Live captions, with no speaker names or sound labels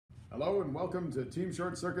Hello and welcome to Team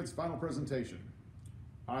Short Circuit's final presentation.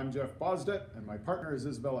 I'm Jeff Bosdet and my partner is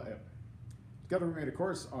Isabella Ip. Together we made a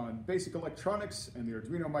course on basic electronics and the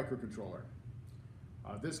Arduino microcontroller.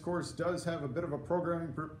 This course does have a bit of a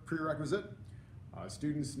programming prerequisite.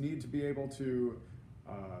 Students need to be able to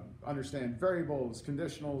understand variables,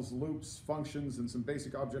 conditionals, loops, functions, and some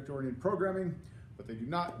basic object-oriented programming, but they do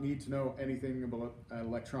not need to know anything about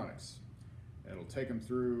electronics. It'll take them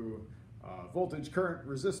through voltage, current,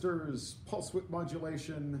 resistors, pulse width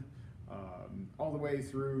modulation, all the way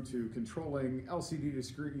through to controlling LCD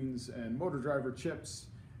screens and motor driver chips.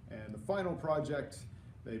 And the final project,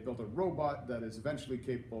 they built a robot that is eventually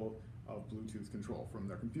capable of Bluetooth control from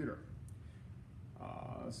their computer.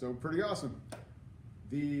 So pretty awesome.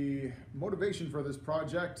 The motivation for this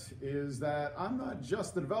project is that I'm not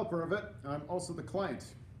just the developer of it, I'm also the client.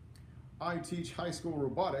 I teach high school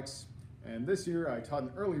robotics, and this year I taught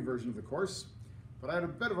an early version of the course, but I had a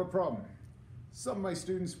bit of a problem. Some of my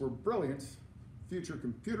students were brilliant, future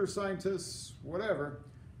computer scientists, whatever.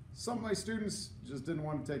 Some of my students just didn't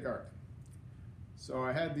want to take art. So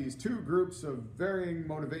I had these two groups of varying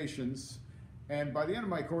motivations, and by the end of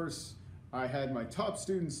my course, I had my top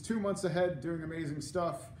students 2 months ahead doing amazing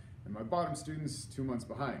stuff, and my bottom students 2 months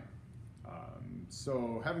behind.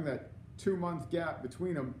 So having that 2-month gap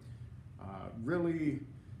between them really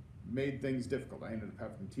made things difficult. I ended up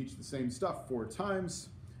having to teach the same stuff 4 times,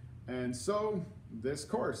 and so this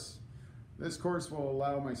course will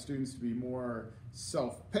allow my students to be more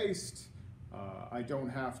self-paced. I don't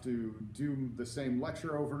have to do the same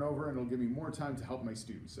lecture over and over, and it'll give me more time to help my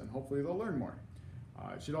students, and hopefully they'll learn more.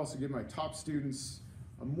 It should also give my top students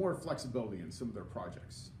more flexibility in some of their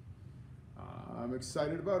projects. I'm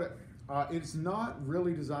excited about it. It's not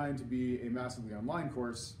really designed to be a massively online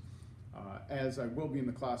course, as I will be in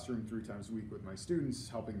the classroom 3 times a week with my students,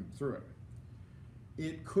 helping them through it.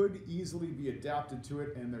 It could easily be adapted to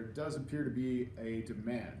it, and there does appear to be a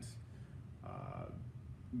demand.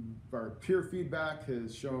 Our peer feedback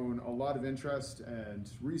has shown a lot of interest, and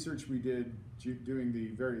research we did doing the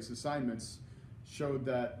various assignments showed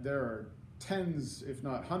that there are tens, if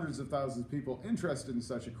not hundreds of thousands of people interested in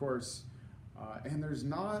such a course, and there's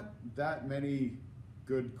not that many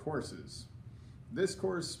good courses. This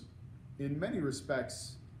course, in many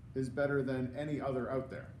respects, is better than any other out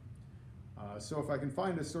there. So if I can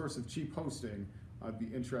find a source of cheap hosting, I'd be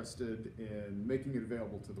interested in making it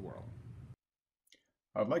available to the world.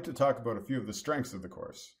 I'd like to talk about a few of the strengths of the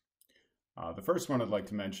course. The first one I'd like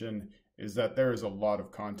to mention is that there is a lot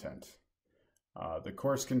of content. The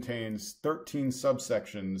course contains 13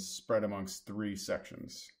 subsections spread amongst 3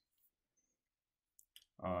 sections.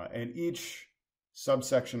 And each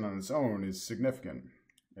subsection on its own is significant.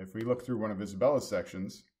 If we look through one of Isabella's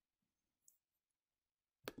sections,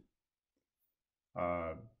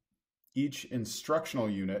 each instructional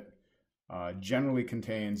unit generally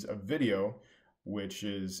contains a video which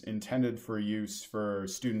is intended for use for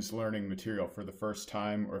students learning material for the first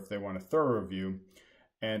time or if they want a thorough review,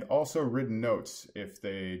 and also written notes if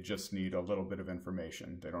they just need a little bit of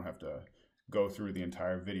information. They don't have to go through the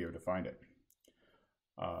entire video to find it.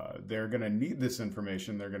 They're going to need this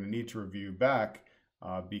information. They're going to need to review back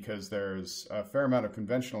because there's a fair amount of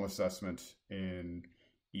conventional assessment in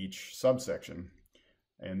each subsection.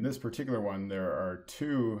 In this particular one, there are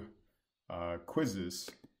 2 quizzes,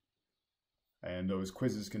 and those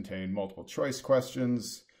quizzes contain multiple choice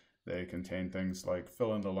questions. They contain things like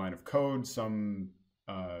fill in the line of code. Some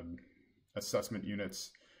assessment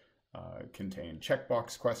units contain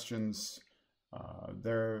checkbox questions.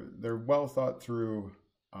 They're well thought through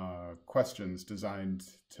questions designed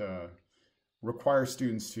to require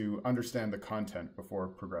students to understand the content before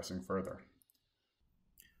progressing further.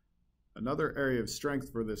 Another area of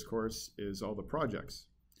strength for this course is all the projects.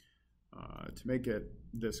 To make it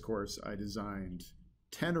this course, I designed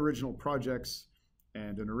 10 original projects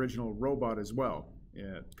and an original robot as well.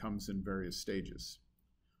 It comes in various stages.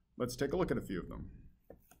 Let's take a look at a few of them.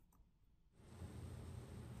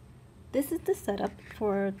 This is the setup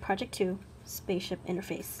for Project 2, Spaceship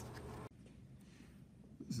Interface.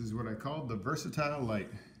 This is what I called the versatile light.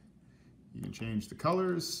 You can change the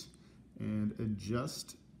colors and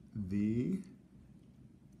adjust the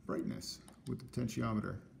brightness with the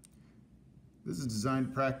potentiometer. This is designed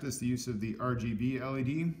to practice the use of the RGB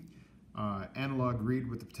LED, analog read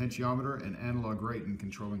with the potentiometer, and analog write in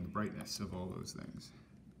controlling the brightness of all those things.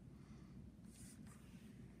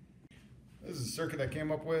 This is a circuit I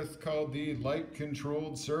came up with called the light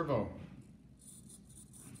controlled servo.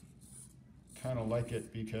 Kind of like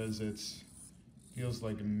it because it feels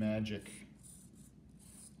like magic.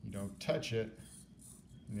 You don't touch it,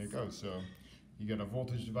 and there it goes. So You get a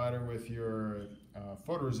voltage divider with your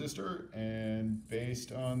photoresistor, and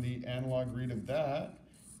based on the analog read of that,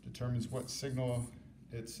 determines what signal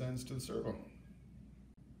it sends to the servo.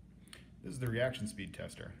 This is the reaction speed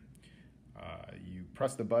tester. You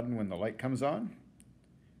press the button when the light comes on.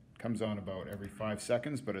 It comes on about every 5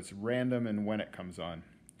 seconds, but it's random in when it comes on.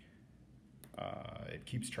 It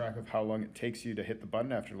keeps track of how long it takes you to hit the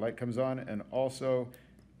button after the light comes on, and also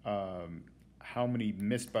how many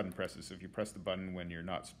missed button presses. So if you press the button when you're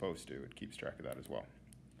not supposed to, it keeps track of that as well.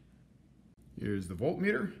 Here's the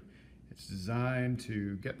voltmeter. It's designed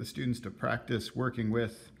to get the students to practice working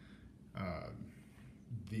with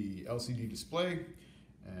the LCD display,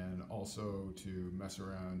 and also to mess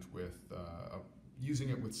around with using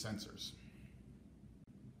it with sensors.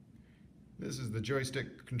 This is the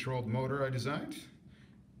joystick controlled motor I designed.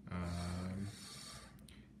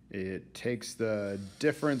 It takes the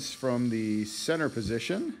difference from the center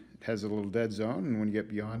position. It has a little dead zone, and when you get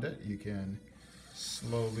beyond it, you can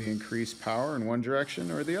slowly increase power in one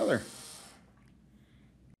direction or the other.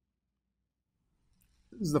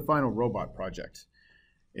 This is the final robot project.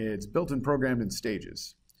 It's built and programmed in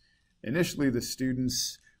stages. Initially, the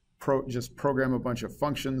students just program a bunch of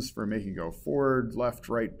functions for making go forward, left,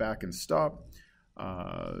 right, back, and stop.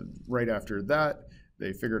 Right after that,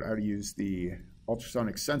 they figured out how to use the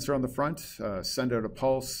ultrasonic sensor on the front, send out a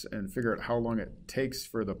pulse, and figure out how long it takes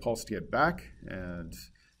for the pulse to get back. And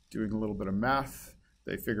doing a little bit of math,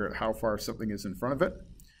 they figure out how far something is in front of it.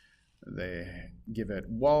 They give it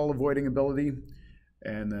wall avoiding ability.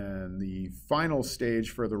 And then the final stage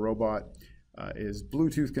for the robot is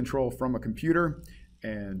Bluetooth control from a computer,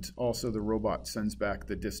 and also the robot sends back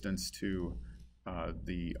the distance to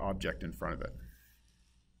the object in front of it.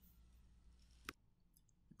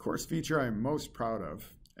 The course feature I'm most proud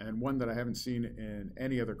of, and one that I haven't seen in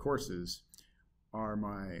any other courses, are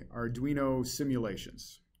my Arduino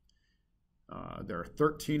simulations. There are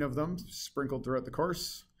 13 of them sprinkled throughout the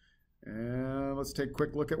course, and let's take a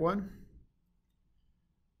quick look at one.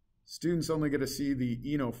 Students only get to see the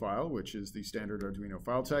Eno file, which is the standard Arduino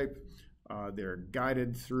file type. They're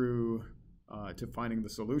guided through to finding the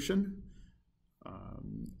solution.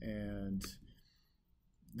 And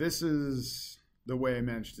this is the way I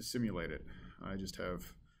managed to simulate it. I just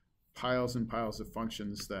have piles and piles of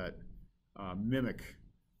functions that mimic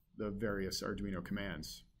the various Arduino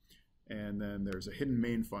commands. And then there's a hidden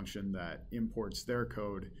main function that imports their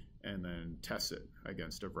code and then tests it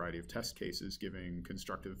against a variety of test cases, giving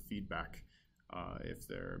constructive feedback if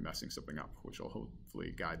they're messing something up, which will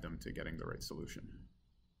hopefully guide them to getting the right solution.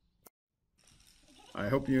 I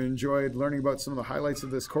hope you enjoyed learning about some of the highlights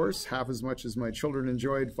of this course, half as much as my children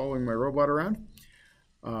enjoyed following my robot around.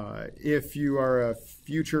 If you are a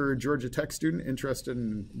future Georgia Tech student interested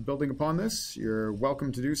in building upon this, you're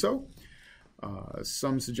welcome to do so.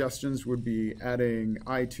 Some suggestions would be adding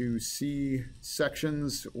I2C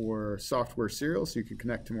sections or software serials so you can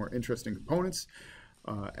connect to more interesting components,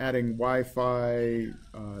 adding Wi-Fi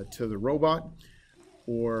to the robot,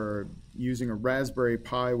 or using a Raspberry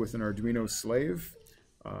Pi with an Arduino slave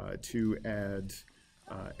to add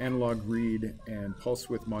analog read and pulse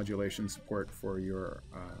width modulation support for your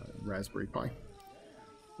Raspberry Pi.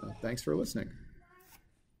 Thanks for listening.